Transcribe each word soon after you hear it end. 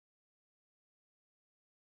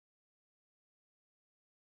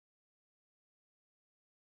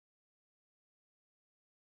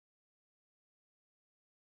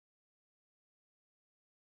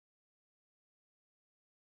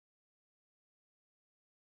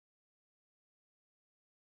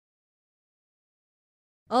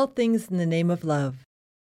All Things in the Name of Love,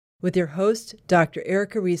 with your host, Dr.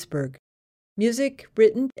 Erica Riesberg. Music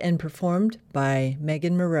written and performed by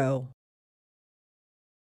Megan Moreau.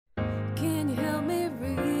 Can you help me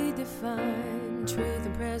redefine truth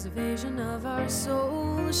and preservation of our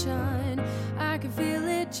soul shine? I can feel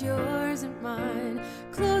it, yours and mine.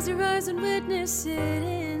 Close your eyes and witness it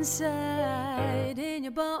inside. In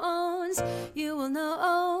your bones, you will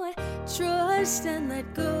know. Trust and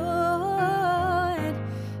let go and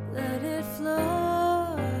let it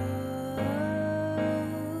flow.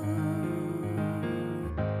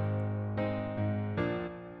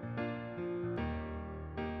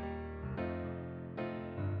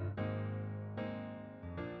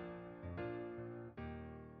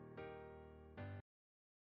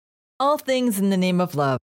 All Things in the Name of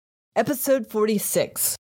Love, Episode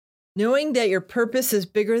 46, Knowing That Your Purpose is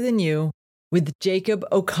Bigger Than You, with Jacob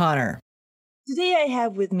O'Connor. Today I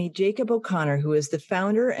have with me Jacob O'Connor, who is the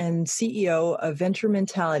founder and CEO of Venture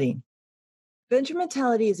Mentality. Venture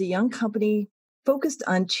Mentality is a young company focused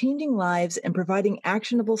on changing lives and providing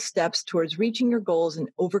actionable steps towards reaching your goals and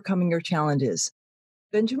overcoming your challenges.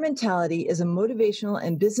 Venture Mentality is a motivational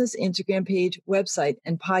and business Instagram page, website,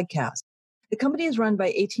 and podcast. The company is run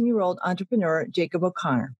by 18-year-old entrepreneur Jacob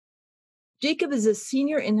O'Connor. Jacob is a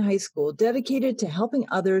senior in high school dedicated to helping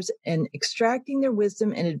others and extracting their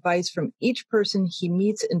wisdom and advice from each person he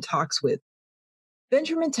meets and talks with.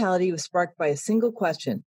 Venture Mentality was sparked by a single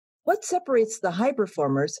question: what separates the high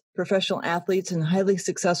performers, professional athletes, and highly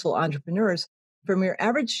successful entrepreneurs from your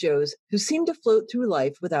average Joes who seem to float through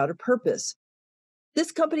life without a purpose?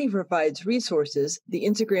 This company provides resources, the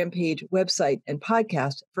Instagram page, website, and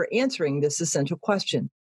podcast for answering this essential question.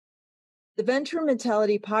 The Venture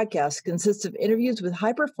Mentality podcast consists of interviews with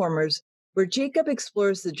high performers where Jacob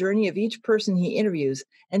explores the journey of each person he interviews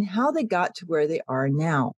and how they got to where they are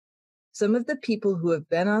now. Some of the people who have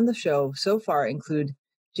been on the show so far include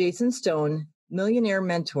Jason Stone, millionaire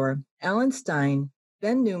mentor, Alan Stein,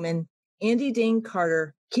 Ben Newman, Andy Dane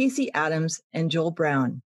Carter, Casey Adams, and Joel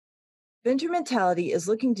Brown. Venture Mentality is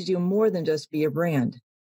looking to do more than just be a brand.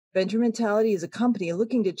 Venture Mentality is a company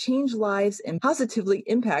looking to change lives and positively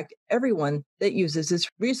impact everyone that uses its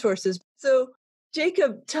resources. So,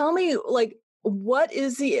 Jacob, tell me, what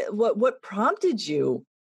prompted you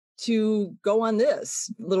to go on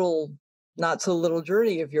this little, not so little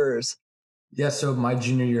journey of yours? Yeah, so my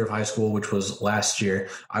junior year of high school, which was last year,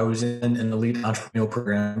 I was in an elite entrepreneurial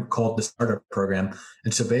program called the Startup Program.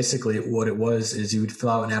 And so basically what it was is you would fill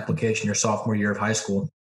out an application your sophomore year of high school,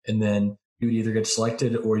 and then you would either get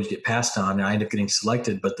selected or you get passed on. And I ended up getting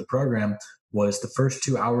selected, but the program was the first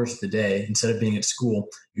 2 hours of the day, instead of being at school,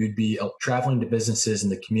 you'd be traveling to businesses in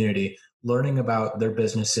the community, learning about their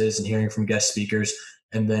businesses and hearing from guest speakers.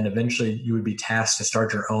 And then eventually you would be tasked to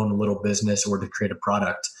start your own little business or to create a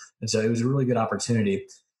product. And so it was a really good opportunity.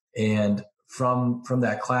 And from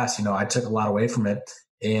that class, I took a lot away from it.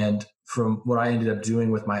 And from what I ended up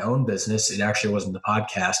doing with my own business, it actually wasn't the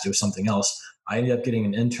podcast, it was something else. I ended up getting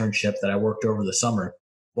an internship that I worked over the summer.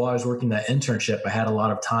 While I was working that internship, I had a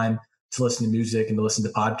lot of time to listen to music and to listen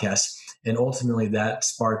to podcasts. And ultimately that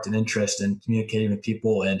sparked an interest in communicating with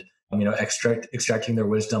people and, extracting their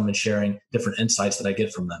wisdom and sharing different insights that I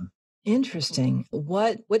get from them. Interesting.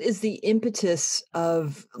 What is the impetus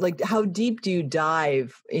of, how deep do you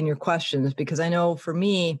dive in your questions? Because I know for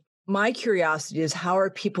me, my curiosity is, how are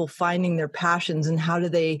people finding their passions and how do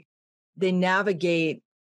they navigate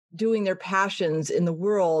doing their passions in the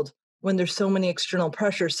world when there's so many external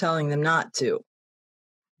pressures telling them not to?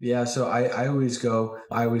 Yeah, so I always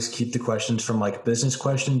keep the questions from business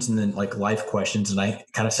questions and then life questions. And I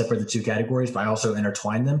kind of separate the two categories, but I also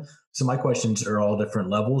intertwine them. So my questions are all different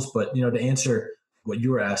levels, but to answer what you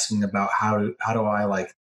were asking about, how did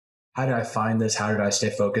I find this? How did I stay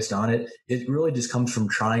focused on it? It really just comes from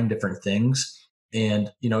trying different things.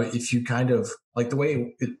 And, if you kind of the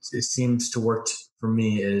way it seems to work for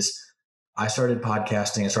me is I started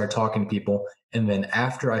podcasting, I started talking to people. And then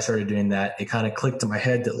after I started doing that, it kind of clicked in my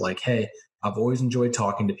head that hey, I've always enjoyed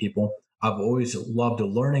talking to people. I've always loved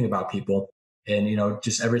learning about people and,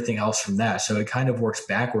 just everything else from that. So it kind of works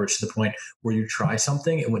backwards to the point where you try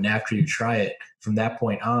something. And when after you try it, from that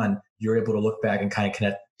point on, you're able to look back and kind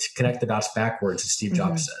of connect the dots backwards, as Steve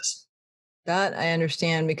Jobs says. That I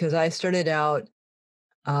understand, because I started out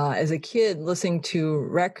as a kid listening to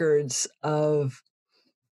records of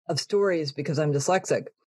stories because I'm dyslexic.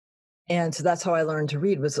 And so that's how I learned to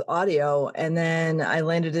read, was audio. And then I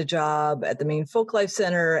landed a job at the Maine Folklife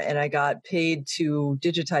Center and I got paid to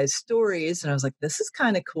digitize stories. And I was like, this is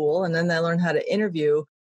kind of cool. And then I learned how to interview.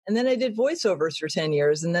 And then I did voiceovers for 10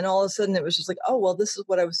 years. And then all of a sudden it was just oh, well, this is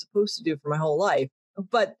what I was supposed to do for my whole life.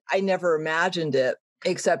 but I never imagined it,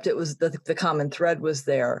 except it was the common thread was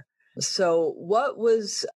there. So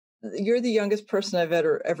you're the youngest person I've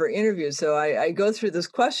ever interviewed. So I go through this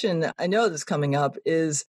question. I know this coming up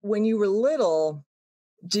is when you were little,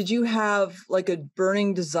 did you have like a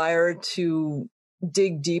burning desire to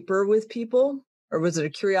dig deeper with people, or was it a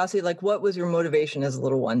curiosity? Like, what was your motivation as a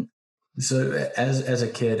little one? So as a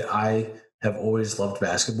kid, I have always loved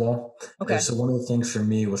basketball. Okay. And so one of the things for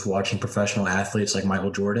me was watching professional athletes like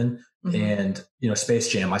Michael Jordan and, Space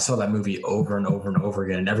Jam. I saw that movie over and over and over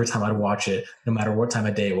again. And every time I'd watch it, no matter what time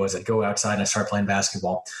of day it was, I'd go outside and I'd start playing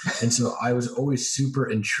basketball. And so I was always super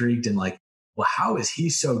intrigued and like, well, how is he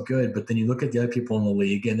so good? But then you look at the other people in the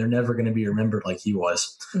league and they're never going to be remembered like he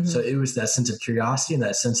was. So it was that sense of curiosity and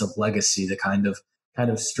that sense of legacy that kind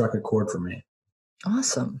of struck a chord for me.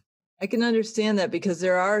 Awesome. I can understand that because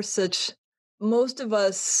most of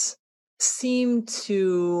us seem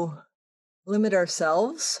to limit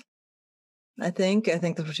ourselves. I think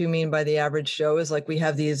that's what you mean by the average Joe is like we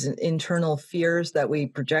have these internal fears that we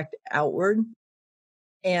project outward.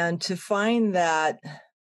 And to find that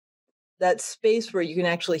space where you can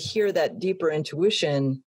actually hear that deeper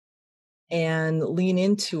intuition and lean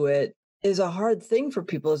into it is a hard thing for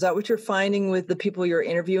people. Is that what you're finding with the people you're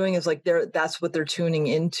interviewing is like that's what they're tuning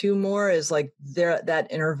into more is like that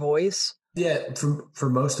inner voice? Yeah, for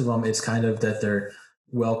most of them, it's kind of that they're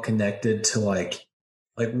well connected to like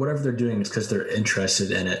whatever they're doing is because they're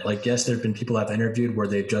interested in it. Like, yes, there have been people I've interviewed where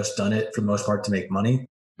they've just done it for the most part to make money.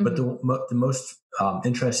 But the most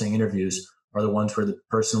interesting interviews are the ones where the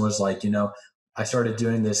person was like, I started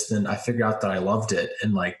doing this, then I figured out that I loved it.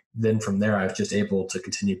 And like, then from there, I was just able to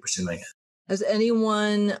continue pursuing it. Has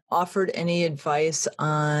anyone offered any advice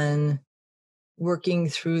on working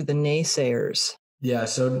through the naysayers? Yeah.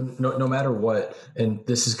 So no matter what, and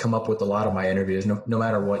this has come up with a lot of my interviews, no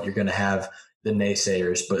matter what, you're going to have the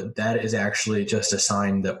naysayers, but that is actually just a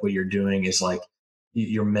sign that what you're doing is like,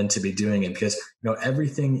 you're meant to be doing it because,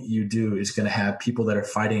 everything you do is going to have people that are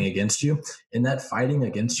fighting against you. And that fighting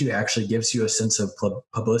against you actually gives you a sense of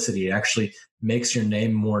publicity. It actually makes your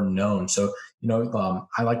name more known. So,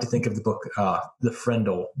 I like to think of the book, The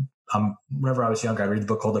Friendle. Whenever I was younger, I read the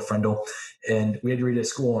book called The Friendle and we had to read it at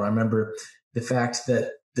school. And I remember the fact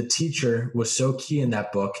that the teacher was so key in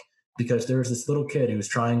that book because there was this little kid who was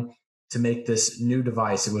trying to make this new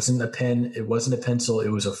device. It wasn't a pen. It wasn't a pencil. It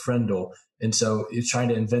was a friendle. And so he's trying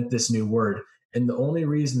to invent this new word. And the only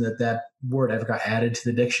reason that word ever got added to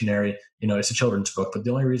the dictionary, it's a children's book, but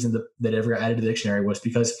the only reason that ever got added to the dictionary was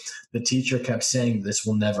because the teacher kept saying this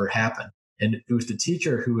will never happen. And it was the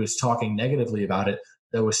teacher who was talking negatively about it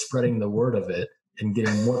that was spreading the word of it and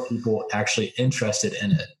getting more people actually interested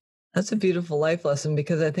in it. That's a beautiful life lesson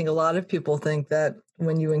because I think a lot of people think that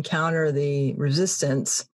when you encounter the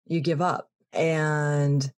resistance, you give up.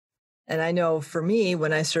 And I know for me,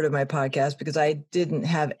 when I started my podcast, because I didn't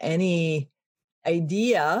have any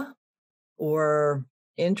idea or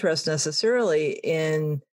interest necessarily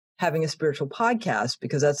in having a spiritual podcast,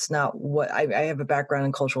 because that's not what I have a background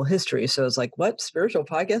in cultural history. So it's like, what spiritual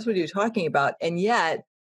podcast? What are you talking about? And yet,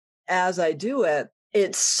 as I do it,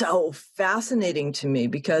 it's so fascinating to me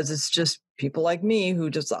because it's just people like me who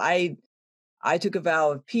just, I took a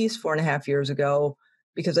vow of peace 4.5 years ago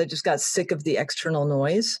because I just got sick of the external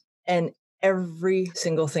noise. And every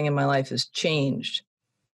single thing in my life has changed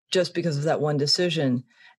just because of that one decision.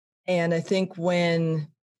 And I think when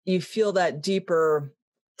you feel that deeper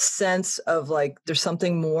sense of like, there's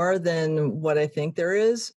something more than what I think there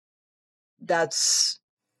is, that's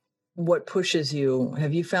what pushes you.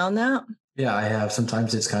 Have you found that? Yeah, I have.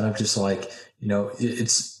 Sometimes it's kind of just like,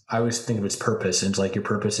 I always think of its purpose. And it's like your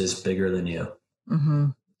purpose is bigger than you. Mm-hmm.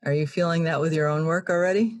 Are you feeling that with your own work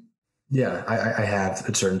already? Yeah, I have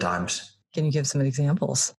at certain times. Can you give some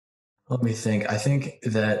examples? Let me think. I think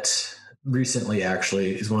that recently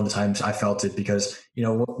actually is one of the times I felt it because,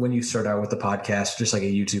 when you start out with the podcast, just like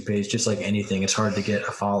a YouTube page, just like anything, it's hard to get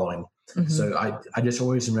a following. Mm-hmm. So I just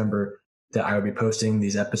always remember that I would be posting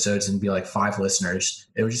these episodes and be like 5 listeners.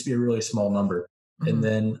 It would just be a really small number. Mm-hmm. And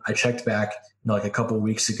then I checked back, like a couple of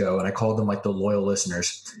weeks ago and I called them like the loyal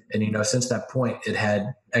listeners. And, since that point, it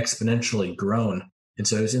had exponentially grown. And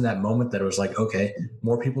so it was in that moment that it was like, okay,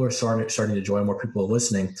 more people are starting to join, more people are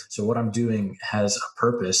listening. So what I'm doing has a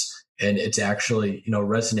purpose and it's actually,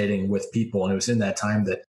 resonating with people. And it was in that time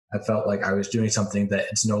that I felt like I was doing something that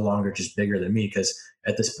it's no longer just bigger than me. Because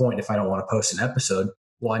at this point, if I don't want to post an episode,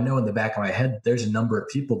 well, I know in the back of my head, there's a number of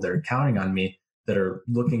people that are counting on me that are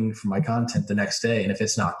looking for my content the next day. And if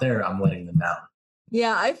it's not there, I'm letting them down.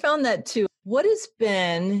 Yeah, I found that too. What has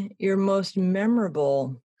been your most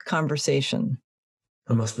memorable conversation?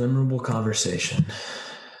 My most memorable conversation.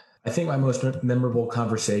 I think my most memorable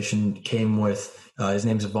conversation came with, his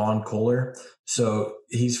name's Vaughn Kohler. So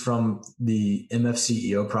he's from the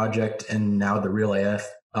MFCEO project and now the Real AF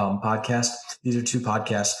podcast. These are two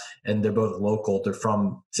podcasts and they're both local. They're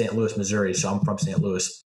from St. Louis, Missouri. So I'm from St.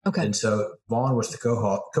 Louis. Okay. And so Vaughn was the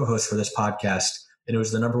co-host for this podcast, and it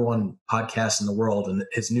was the number one podcast in the world. And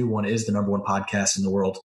his new one is the number one podcast in the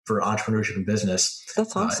world for entrepreneurship and business.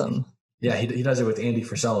 That's awesome. Yeah, he does it with Andy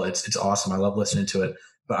Frisella. It's awesome. I love listening to it.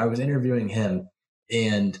 But I was interviewing him,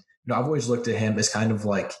 and I've always looked at him as kind of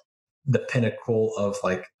like the pinnacle of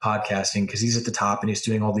like podcasting because he's at the top and he's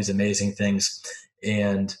doing all these amazing things.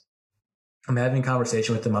 And I'm having a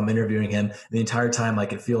conversation with him. I'm interviewing him. And the entire time,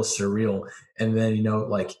 like it feels surreal. And then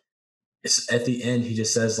like it's at the end, he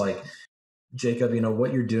just says like, Jacob,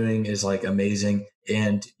 what you're doing is like amazing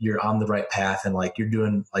and you're on the right path. And like, you're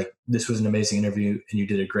doing like, this was an amazing interview and you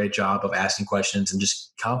did a great job of asking questions and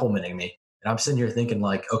just complimenting me. And I'm sitting here thinking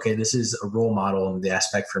like, okay, this is a role model in the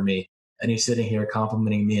aspect for me. And he's sitting here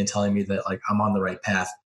complimenting me and telling me that like, I'm on the right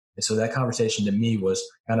path. And so that conversation to me was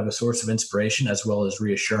kind of a source of inspiration as well as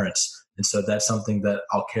reassurance. And so that's something that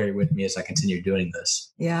I'll carry with me as I continue doing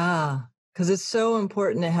this. Yeah. Cause it's so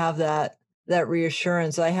important to have that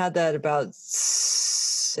reassurance. I had that about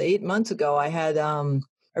 8 months ago. I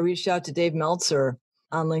reached out to Dave Meltzer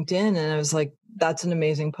on LinkedIn and I was like, that's an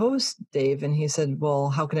amazing post, Dave. And he said, well,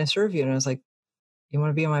 how can I serve you? And I was like, you want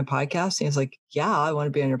to be on my podcast? And he's like, yeah, I want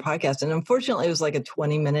to be on your podcast. And unfortunately, it was like a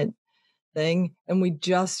 20-minute thing. And we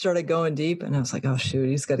just started going deep. And I was like, oh, shoot,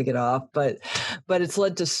 he's got to get off. But it's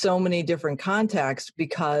led to so many different contacts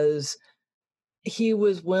because he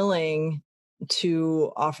was willing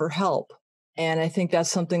to offer help. And I think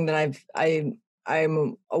that's something that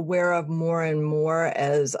I'm aware of more and more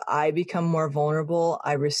as I become more vulnerable,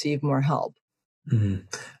 I receive more help. Mm-hmm.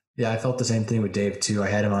 Yeah, I felt the same thing with Dave too. I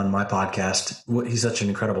had him on my podcast. He's such an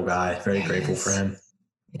incredible guy. Very grateful for him.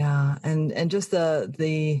 Yeah. And just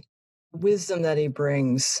the wisdom that he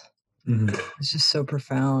brings is just so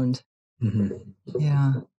profound. Mm-hmm.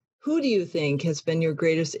 Yeah. Who do you think has been your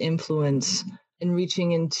greatest influence in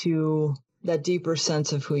reaching into that deeper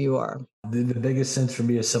sense of who you are? The biggest sense for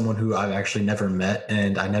me is someone who I've actually never met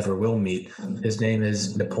and I never will meet. His name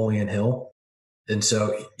is Napoleon Hill. And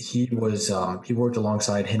so he worked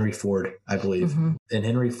alongside Henry Ford, I believe. Mm-hmm. And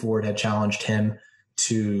Henry Ford had challenged him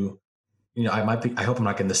to, I hope I'm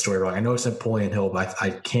not getting this story wrong. I know it's Napoleon Hill, but I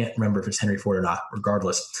can't remember if it's Henry Ford or not.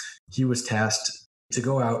 Regardless, he was tasked to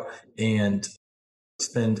go out and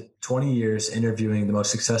spend 20 years interviewing the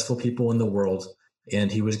most successful people in the world.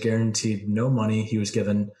 And he was guaranteed no money. He was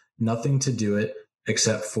given nothing to do it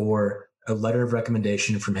except for a letter of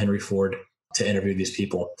recommendation from Henry Ford to interview these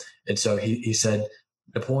people. And so he said,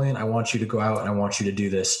 Napoleon, I want you to go out and I want you to do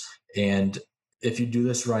this. And if you do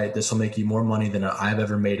this right, this will make you more money than I've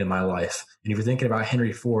ever made in my life. And if you're thinking about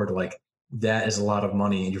Henry Ford, like that is a lot of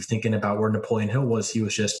money. And you're thinking about where Napoleon Hill was, he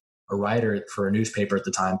was just a writer for a newspaper at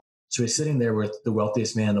the time. So he's sitting there with the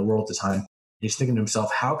wealthiest man in the world at the time. He's thinking to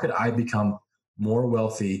himself, how could I become more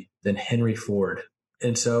wealthy than Henry Ford?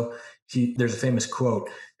 And so there's a famous quote,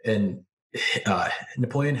 and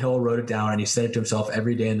Napoleon Hill wrote it down and he said it to himself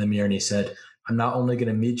every day in the mirror. And he said, I'm not only going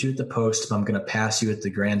to meet you at the post, but I'm going to pass you at the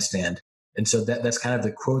grandstand. And so that's kind of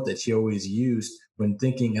the quote that he always used when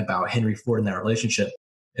thinking about Henry Ford in that relationship.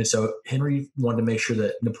 And so Henry wanted to make sure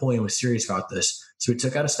that Napoleon was serious about this. So he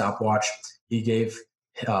took out a stopwatch. He gave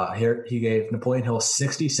Napoleon Hill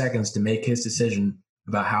 60 seconds to make his decision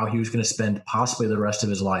about how he was going to spend possibly the rest of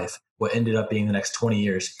his life, what ended up being the next 20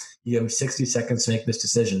 years. He gave him 60 seconds to make this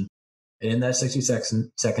decision. And in that 60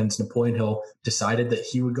 seconds, Napoleon Hill decided that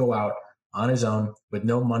he would go out on his own with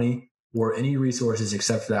no money or any resources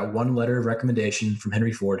except for that one letter of recommendation from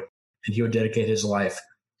Henry Ford. And he would dedicate his life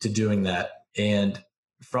to doing that. And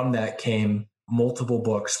from that came multiple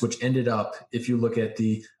books, which ended up, if you look at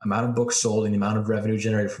the amount of books sold and the amount of revenue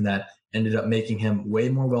generated from that, ended up making him way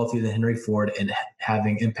more wealthy than Henry Ford and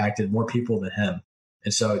having impacted more people than him.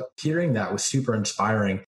 And so hearing that was super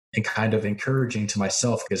inspiring and kind of encouraging to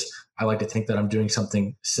myself because I like to think that I'm doing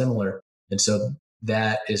something similar. And so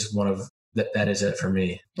that is that is it for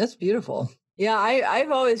me. That's beautiful. Yeah,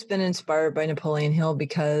 I've always been inspired by Napoleon Hill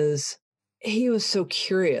because he was so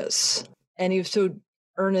curious and he was so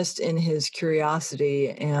earnest in his curiosity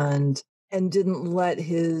and didn't let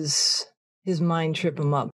his mind trip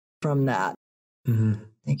him up from that. Mm-hmm.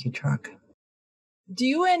 Thank you, Truck. Do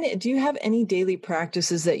you have any daily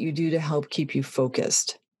practices that you do to help keep you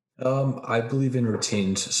focused? I believe in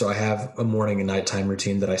routines. So I have a morning and nighttime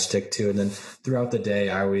routine that I stick to. And then throughout the day,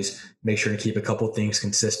 I always make sure to keep a couple things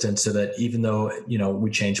consistent so that even though,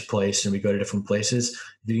 we change place and we go to different places,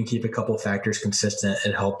 if you can keep a couple factors consistent,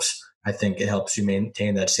 it helps. I think it helps you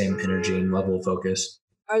maintain that same energy and level of focus.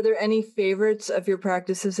 Are there any favorites of your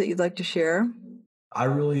practices that you'd like to share? I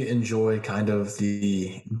really enjoy kind of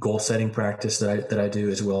the goal setting practice that I do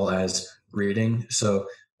as well as reading. So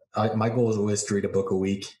my goal is always to read a book a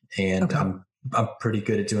week, and Okay. I'm pretty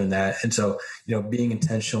good at doing that. And so, being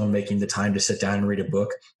intentional and making the time to sit down and read a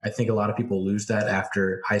book, I think a lot of people lose that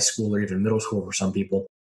after high school or even middle school for some people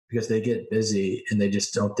because they get busy and they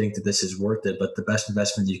just don't think that this is worth it. But the best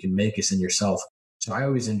investment you can make is in yourself. So I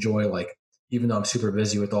always enjoy, like, even though I'm super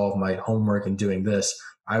busy with all of my homework and doing this,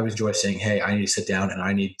 I always enjoy saying, hey, I need to sit down and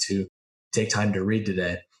I need to take time to read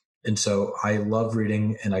today. And so I love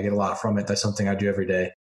reading and I get a lot from it. That's something I do every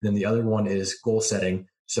day. Then the other one is goal setting.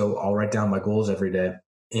 So I'll write down my goals every day.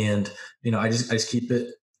 And, I just keep it.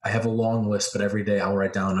 I have a long list, but every day I'll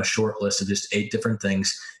write down a short list of just 8 different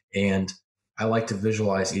things. And I like to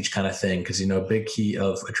visualize each kind of thing because, a big key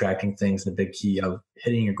of attracting things and a big key of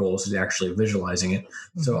hitting your goals is actually visualizing it.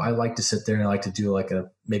 Mm-hmm. So I like to sit there and I like to do like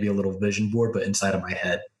maybe a little vision board, but inside of my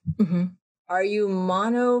head. Mm-hmm. Are you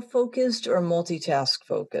mono-focused or multitask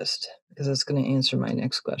focused? Because that's going to answer my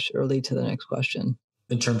next question or lead to the next question.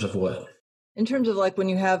 In terms of what? In terms of like when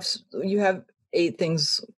you have 8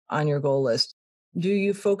 things on your goal list, do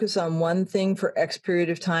you focus on one thing for X period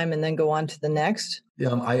of time and then go on to the next?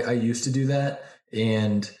 Yeah, I used to do that,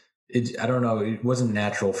 and I don't know, it wasn't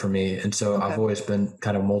natural for me. And so okay. I've always been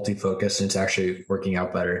kind of multi-focused, and it's actually working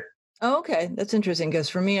out better. Oh, okay. That's interesting because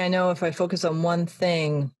for me, I know if I focus on one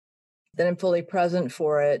thing, then I'm fully present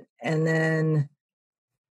for it. And then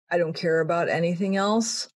I don't care about anything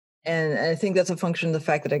else. And I think that's a function of the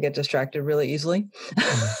fact that I get distracted really easily.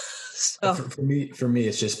 So. For me,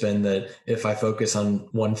 it's just been that if I focus on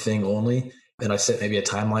one thing only and I set maybe a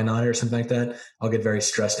timeline on it or something like that, I'll get very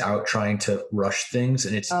stressed out trying to rush things.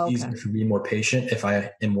 And it's easier for me to be more patient if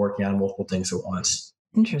I am working on multiple things at once.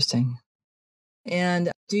 Interesting.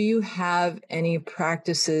 And do you have any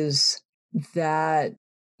practices that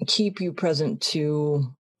keep you present to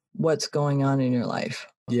what's going on in your life?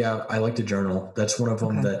 Yeah, I like to journal. That's one of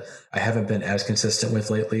them that I haven't been as consistent with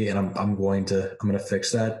lately, and I'm going to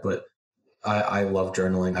fix that. But I love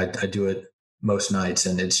journaling. I do it most nights,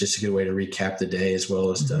 and it's just a good way to recap the day as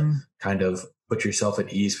well as to kind of put yourself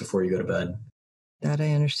at ease before you go to bed. That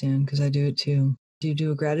I understand because I do it too. Do you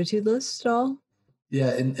do a gratitude list at all?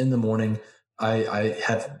 Yeah, in the morning,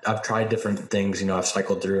 I've tried different things. I've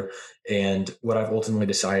cycled through, and what I've ultimately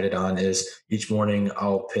decided on is each morning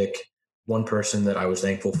I'll pick one person that I was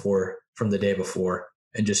thankful for from the day before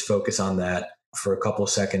and just focus on that for a couple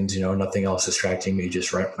of seconds, nothing else distracting me.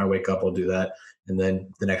 Just right when I wake up, I'll do that. And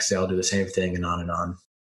then the next day I'll do the same thing and on and on.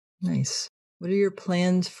 Nice. What are your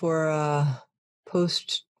plans for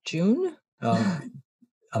post-June?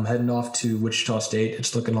 I'm heading off to Wichita State.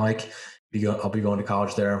 It's looking like I'll be going to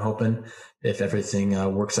college there. I'm hoping if everything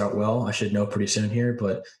works out well, I should know pretty soon here,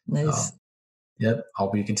 but nice. Yep.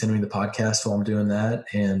 I'll be continuing the podcast while I'm doing that,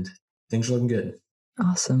 and things are looking good.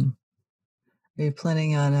 Awesome. Are you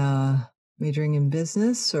planning on majoring in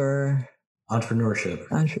business or entrepreneurship?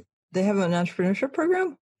 They have an entrepreneurship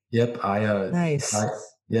program? Yep. Nice.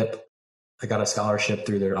 I got a scholarship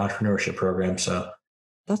through their entrepreneurship program. So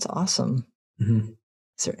that's awesome. Mm-hmm.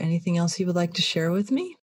 Is there anything else you would like to share with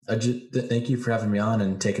me? Thank you for having me on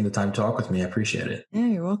and taking the time to talk with me. I appreciate it. Yeah,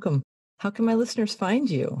 you're welcome. How can my listeners find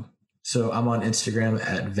you? So I'm on Instagram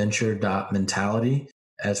at venture.mentality,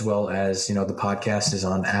 as well as, the podcast is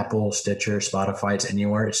on Apple, Stitcher, Spotify. It's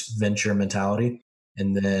anywhere. It's Venture Mentality.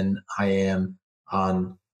 And then I am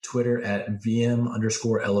on Twitter at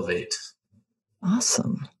VM_elevate.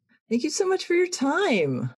 Awesome. Thank you so much for your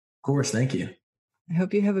time. Of course. Thank you. I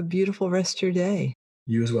hope you have a beautiful rest of your day.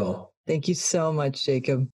 You as well. Thank you so much,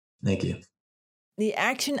 Jacob. Thank you. The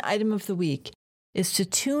action item of the week is to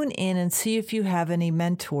tune in and see if you have any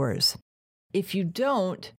mentors. If you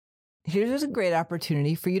don't, here's a great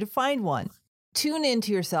opportunity for you to find one. Tune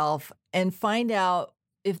into yourself and find out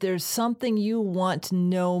if there's something you want to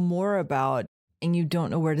know more about and you don't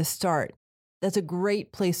know where to start. That's a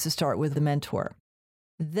great place to start with a mentor.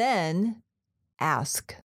 Then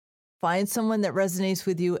ask. Find someone that resonates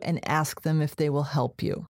with you and ask them if they will help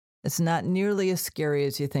you. It's not nearly as scary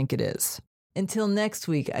as you think it is. Until next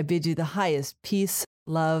week, I bid you the highest peace,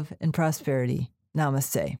 love, and prosperity.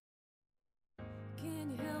 Namaste.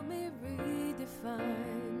 Can you help me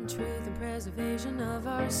redefine truth and preservation of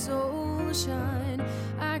our soul shine?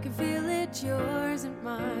 I can feel it, yours and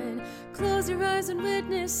mine. Close your eyes and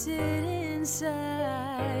witness it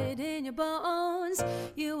inside. In your bones,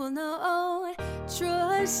 you will know.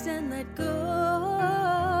 Trust and let go.